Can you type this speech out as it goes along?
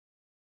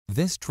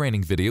This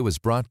training video is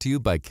brought to you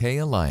by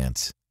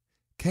K-Alliance.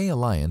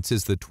 K-Alliance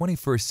is the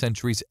 21st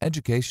century's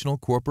educational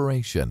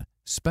corporation,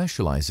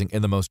 specializing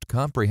in the most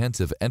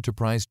comprehensive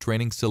enterprise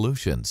training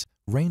solutions,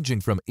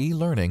 ranging from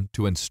e-learning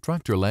to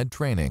instructor-led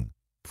training.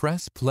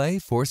 Press play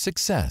for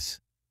success.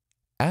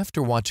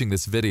 After watching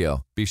this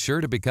video, be sure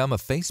to become a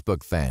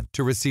Facebook fan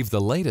to receive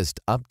the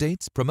latest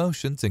updates,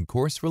 promotions, and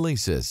course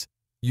releases.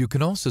 You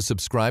can also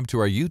subscribe to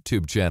our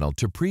YouTube channel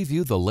to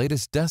preview the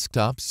latest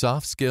desktop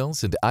soft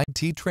skills and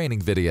IT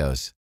training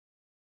videos.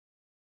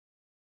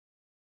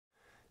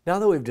 Now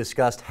that we've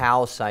discussed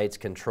how sites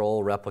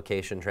control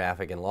replication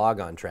traffic and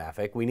logon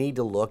traffic, we need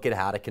to look at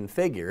how to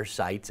configure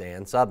sites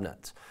and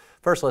subnets.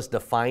 First, let's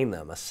define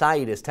them. A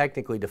site is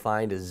technically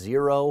defined as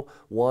 0,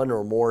 1,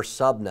 or more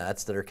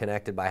subnets that are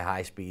connected by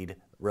high-speed,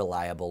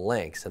 reliable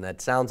links. And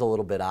that sounds a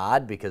little bit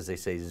odd because they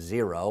say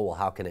 0. Well,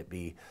 how can it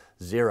be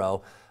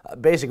 0?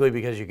 Basically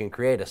because you can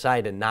create a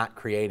site and not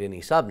create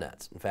any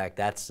subnets. In fact,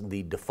 that's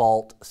the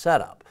default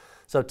setup.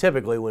 So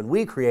typically when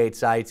we create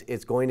sites,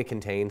 it's going to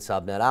contain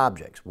subnet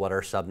objects. What are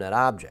subnet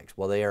objects?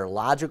 Well, they are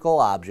logical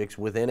objects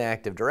within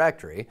Active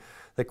Directory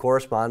that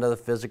correspond to the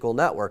physical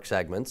network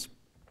segments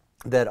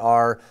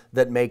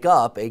that make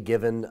up a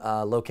given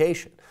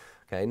location.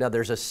 Okay, now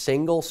there's a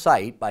single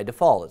site by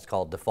default. It's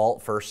called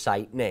default first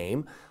site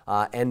name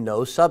and no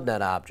subnet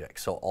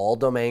objects. So all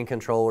domain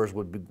controllers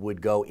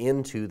would go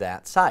into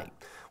that site.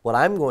 What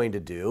I'm going to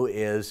do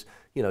is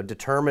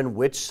determine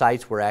which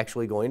sites we're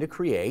actually going to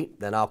create.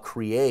 Then I'll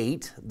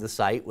create the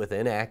site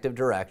within Active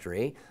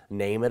Directory,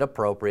 name it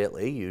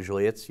appropriately.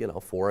 Usually it's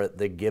for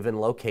the given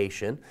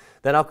location.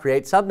 Then I'll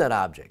create subnet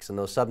objects, and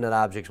those subnet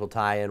objects will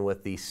tie in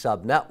with the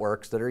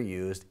subnetworks that are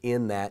used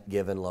in that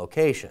given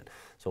location.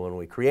 So when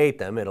we create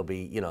them, it'll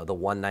be the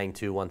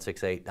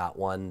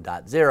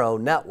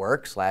 192.168.1.0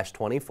 network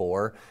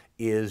 /24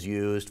 is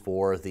used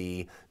for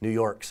the New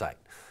York site.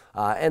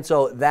 And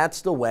so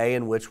that's the way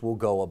in which we'll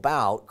go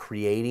about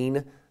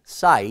creating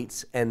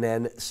sites and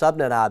then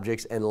subnet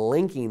objects and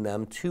linking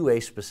them to a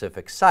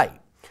specific site.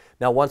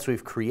 Now, once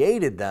we've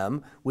created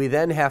them, we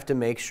then have to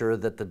make sure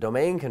that the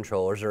domain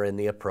controllers are in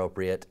the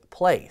appropriate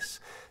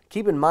place.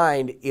 Keep in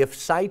mind, if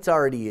sites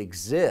already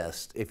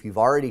exist, if you've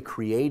already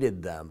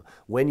created them,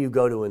 when you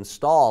go to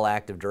install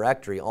Active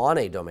Directory on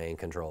a domain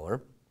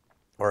controller,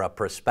 or a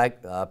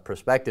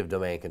prospective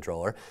domain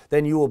controller,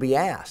 then you will be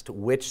asked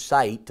which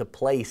site to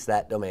place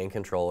that domain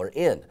controller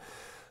in.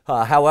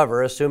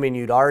 However, assuming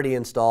you'd already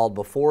installed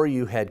before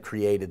you had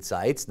created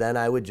sites, then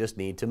I would just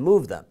need to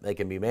move them. They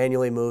can be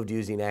manually moved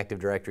using Active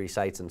Directory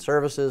Sites and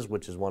Services,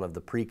 which is one of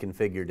the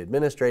pre-configured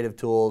administrative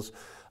tools,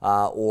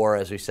 or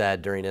as we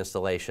said, during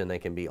installation, they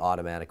can be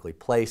automatically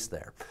placed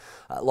there.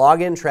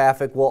 Login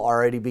traffic will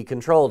already be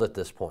controlled at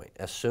this point.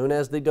 As soon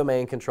as the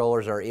domain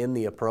controllers are in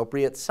the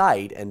appropriate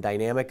site and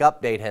dynamic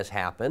update has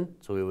happened,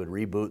 so we would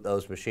reboot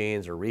those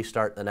machines or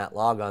restart the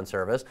NetLogon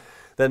service,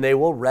 then they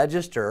will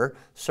register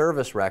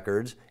service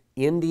records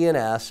in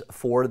DNS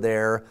for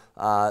their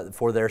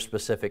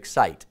specific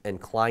site, and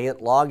client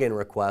login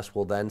requests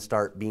will then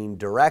start being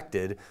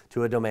directed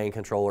to a domain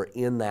controller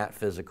in that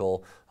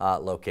physical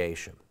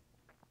location.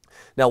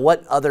 Now,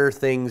 what other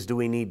things do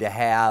we need to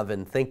have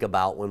and think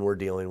about when we're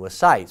dealing with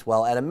sites?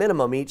 Well, at a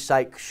minimum, each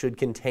site should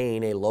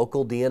contain a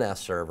local DNS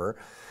server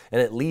and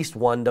at least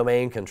one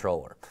domain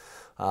controller.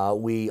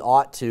 We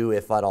ought to,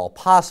 if at all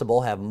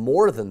possible, have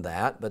more than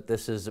that, but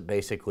this is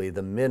basically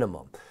the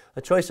minimum.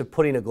 A choice of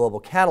putting a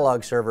global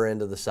catalog server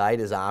into the site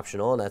is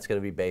optional, and that's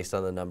going to be based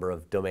on the number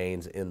of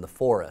domains in the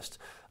forest.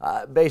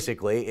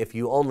 Basically, if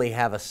you only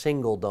have a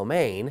single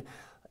domain,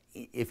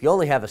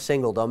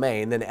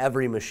 then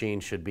every machine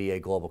should be a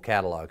global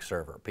catalog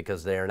server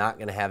because they are not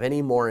going to have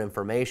any more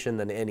information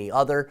than any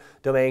other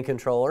domain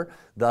controller.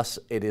 Thus,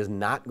 it is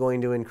not going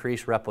to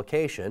increase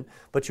replication,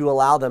 but you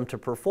allow them to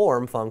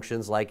perform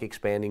functions like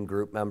expanding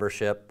group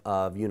membership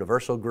of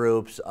universal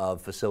groups,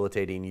 of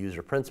facilitating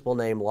user principal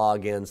name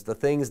logins, the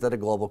things that a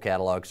global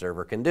catalog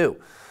server can do.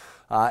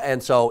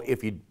 And so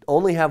if you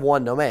only have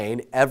one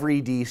domain,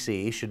 every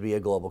DC should be a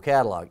global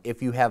catalog.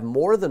 If you have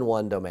more than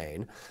one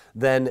domain,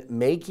 then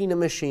making a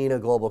machine a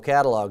global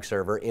catalog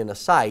server in a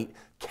site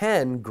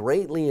can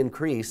greatly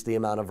increase the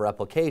amount of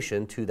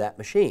replication to that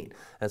machine.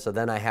 And so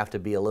then I have to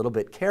be a little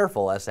bit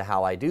careful as to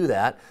how I do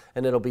that,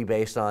 and it'll be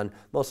based on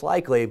most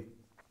likely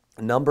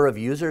number of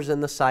users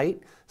in the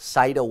site,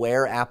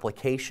 site-aware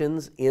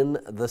applications in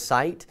the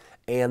site,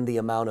 and the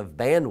amount of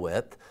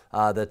bandwidth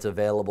that's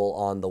available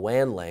on the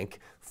WAN link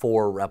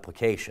for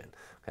replication.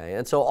 Okay,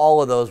 and so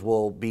all of those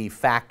will be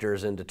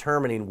factors in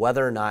determining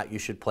whether or not you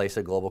should place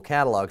a global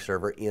catalog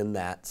server in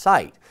that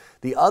site.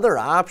 The other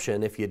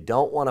option, if you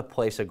don't want to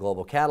place a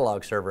global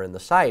catalog server in the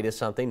site, is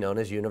something known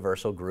as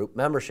universal group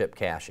membership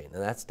caching,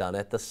 and that's done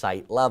at the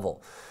site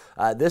level.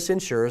 This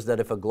ensures that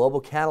if a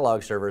global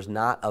catalog server is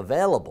not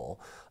available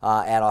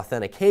at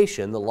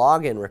authentication, the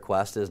login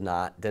request is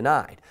not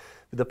denied.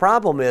 The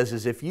problem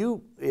is if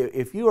you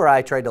or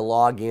I tried to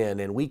log in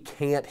and we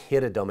can't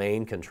hit a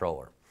domain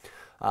controller,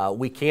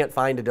 we can't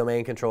find a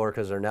domain controller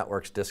because our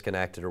network's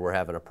disconnected or we're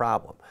having a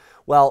problem.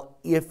 Well,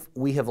 if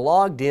we have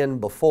logged in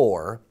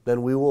before,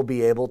 then we will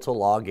be able to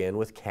log in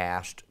with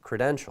cached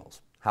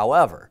credentials.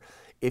 However,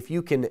 if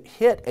you can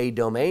hit a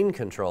domain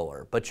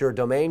controller, but your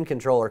domain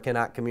controller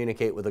cannot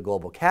communicate with a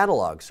global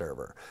catalog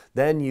server,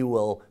 then you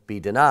will be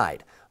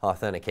denied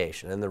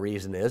authentication. And the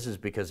reason is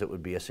because it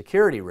would be a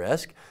security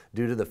risk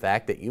due to the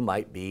fact that you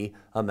might be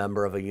a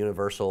member of a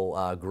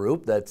universal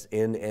group that's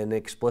in an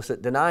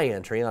explicit deny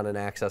entry on an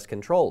access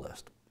control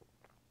list.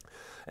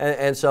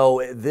 And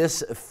so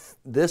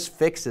this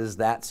fixes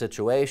that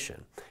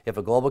situation. If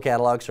a global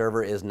catalog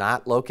server is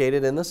not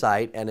located in the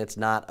site and it's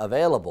not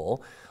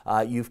available,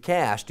 you've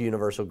cached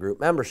universal group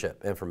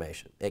membership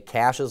information. It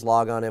caches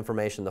logon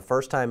information the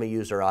first time a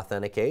user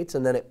authenticates,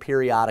 and then it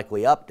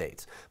periodically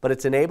updates. But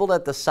it's enabled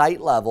at the site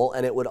level,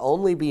 and it would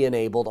only be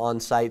enabled on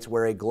sites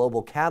where a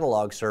global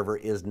catalog server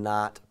is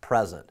not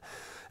present.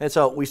 And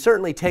so we've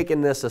certainly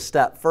taken this a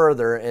step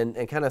further and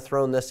kind of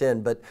thrown this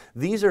in, but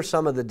these are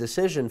some of the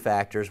decision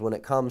factors when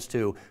it comes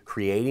to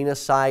creating a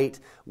site,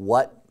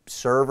 what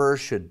servers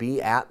should be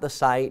at the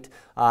site,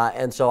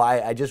 and so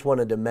I just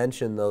wanted to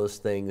mention those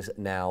things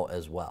now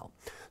as well.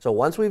 So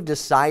once we've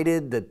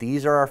decided that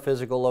these are our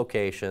physical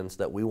locations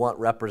that we want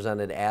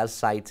represented as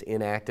sites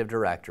in Active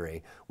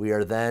Directory, we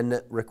are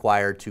then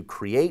required to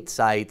create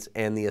sites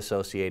and the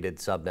associated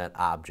subnet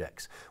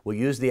objects. We'll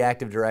use the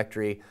Active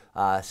Directory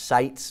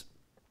sites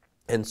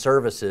and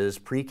services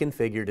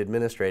pre-configured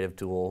administrative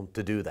tool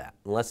to do that.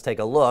 And let's take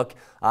a look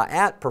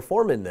at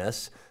performing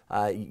this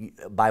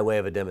by way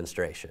of a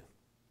demonstration.